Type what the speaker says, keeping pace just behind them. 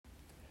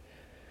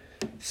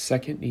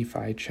2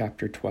 Nephi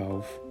chapter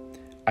 12.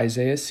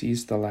 Isaiah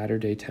sees the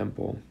latter-day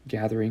temple,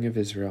 gathering of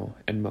Israel,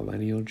 and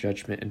millennial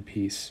judgment and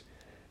peace.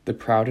 The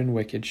proud and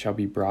wicked shall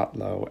be brought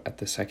low at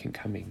the second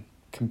coming,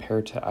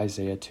 compared to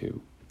Isaiah 2.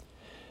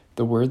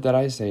 The word that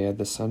Isaiah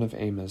the son of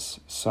Amos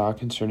saw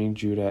concerning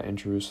Judah and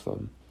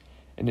Jerusalem.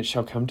 And it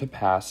shall come to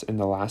pass in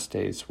the last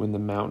days, when the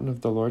mountain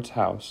of the Lord's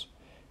house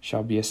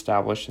shall be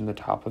established in the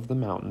top of the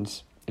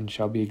mountains, and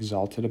shall be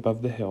exalted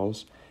above the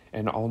hills,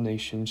 and all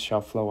nations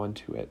shall flow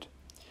unto it.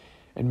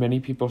 And many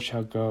people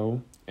shall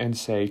go and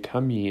say,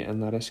 Come ye,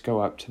 and let us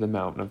go up to the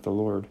mountain of the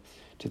Lord,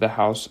 to the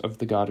house of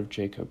the God of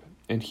Jacob,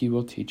 and he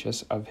will teach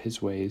us of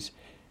his ways,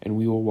 and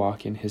we will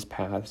walk in his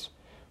paths.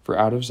 For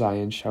out of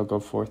Zion shall go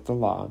forth the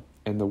law,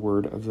 and the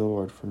word of the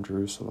Lord from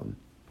Jerusalem.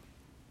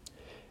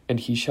 And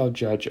he shall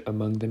judge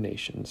among the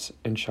nations,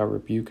 and shall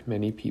rebuke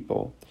many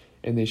people,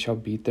 and they shall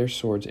beat their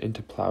swords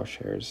into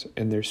plowshares,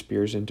 and their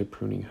spears into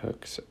pruning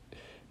hooks.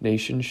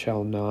 Nation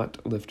shall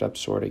not lift up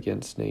sword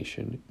against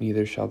nation,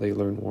 neither shall they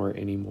learn war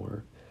any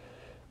more.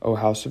 O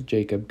house of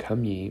Jacob,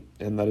 come ye,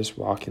 and let us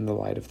walk in the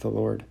light of the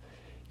Lord.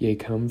 Yea,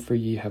 come, for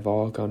ye have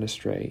all gone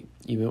astray,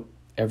 even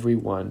every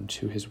one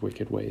to his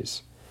wicked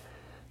ways.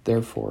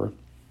 Therefore,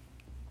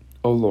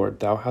 O Lord,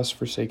 thou hast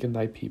forsaken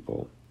thy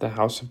people, the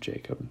house of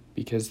Jacob,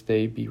 because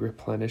they be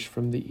replenished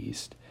from the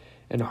east,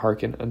 and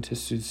hearken unto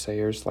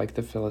soothsayers like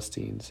the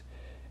Philistines,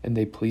 and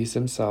they please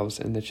themselves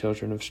in the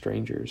children of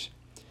strangers.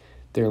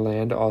 Their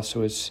land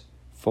also is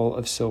full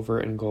of silver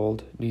and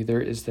gold, neither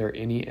is there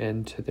any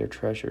end to their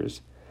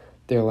treasures.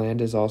 Their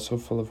land is also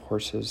full of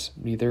horses,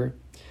 neither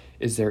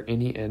is there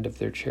any end of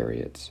their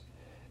chariots.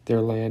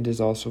 Their land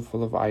is also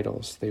full of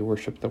idols. They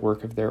worship the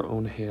work of their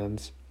own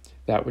hands,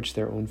 that which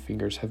their own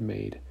fingers have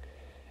made.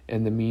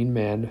 And the mean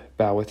man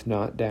boweth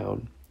not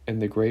down,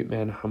 and the great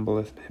man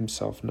humbleth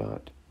himself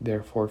not.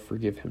 Therefore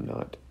forgive him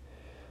not.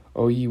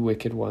 O ye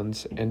wicked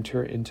ones,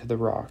 enter into the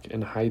rock,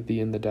 and hide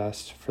thee in the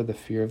dust, for the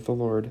fear of the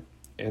Lord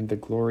and the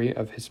glory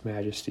of his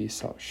majesty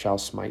shall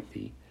smite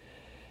thee.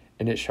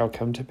 And it shall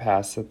come to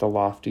pass that the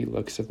lofty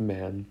looks of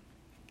man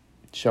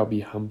shall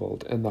be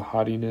humbled, and the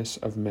haughtiness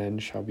of men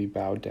shall be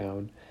bowed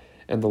down,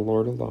 and the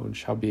Lord alone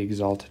shall be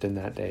exalted in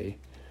that day.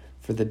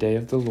 For the day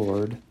of the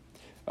Lord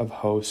of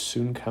hosts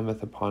soon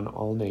cometh upon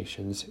all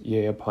nations,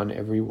 yea, upon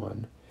every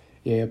one,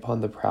 yea,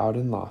 upon the proud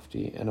and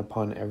lofty, and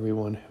upon every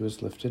one who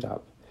is lifted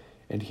up,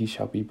 and he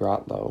shall be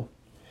brought low.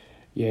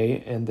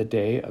 Yea, and the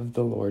day of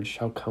the Lord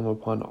shall come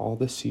upon all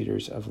the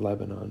cedars of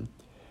Lebanon,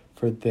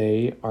 for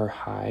they are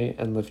high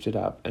and lifted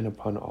up, and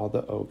upon all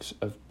the oaks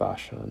of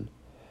Bashan,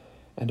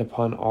 and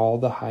upon all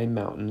the high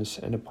mountains,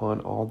 and upon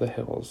all the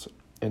hills,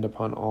 and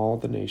upon all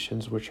the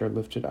nations which are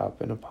lifted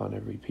up, and upon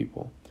every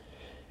people,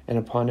 and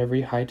upon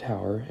every high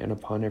tower, and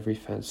upon every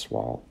fenced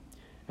wall,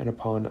 and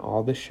upon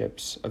all the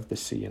ships of the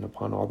sea, and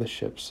upon all the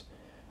ships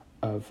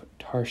of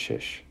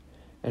Tarshish,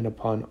 and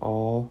upon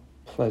all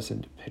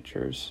pleasant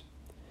pitchers.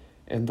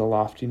 And the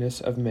loftiness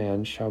of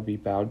man shall be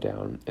bowed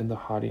down, and the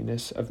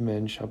haughtiness of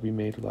men shall be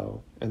made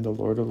low, and the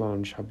Lord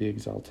alone shall be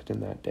exalted in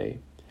that day.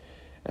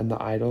 And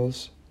the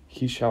idols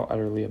he shall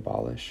utterly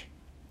abolish.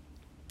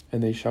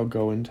 And they shall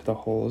go into the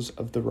holes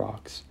of the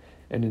rocks,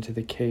 and into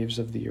the caves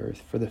of the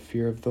earth, for the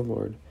fear of the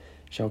Lord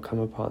shall come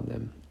upon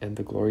them, and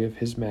the glory of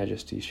his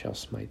majesty shall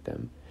smite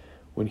them,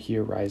 when he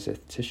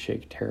ariseth to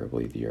shake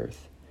terribly the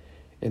earth.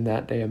 In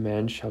that day a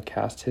man shall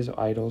cast his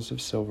idols of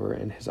silver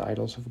and his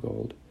idols of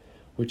gold,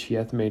 which he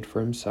hath made for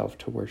himself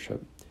to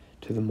worship,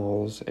 to the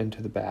moles and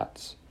to the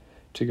bats,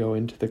 to go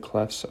into the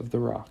clefts of the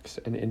rocks,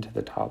 and into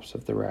the tops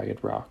of the ragged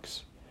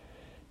rocks.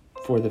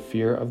 For the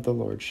fear of the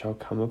Lord shall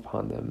come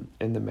upon them,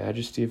 and the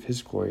majesty of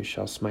his glory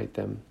shall smite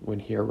them, when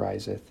he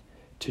ariseth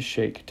to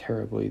shake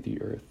terribly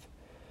the earth.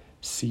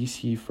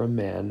 Cease ye from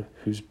man,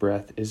 whose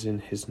breath is in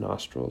his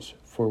nostrils,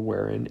 for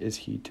wherein is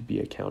he to be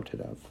accounted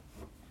of?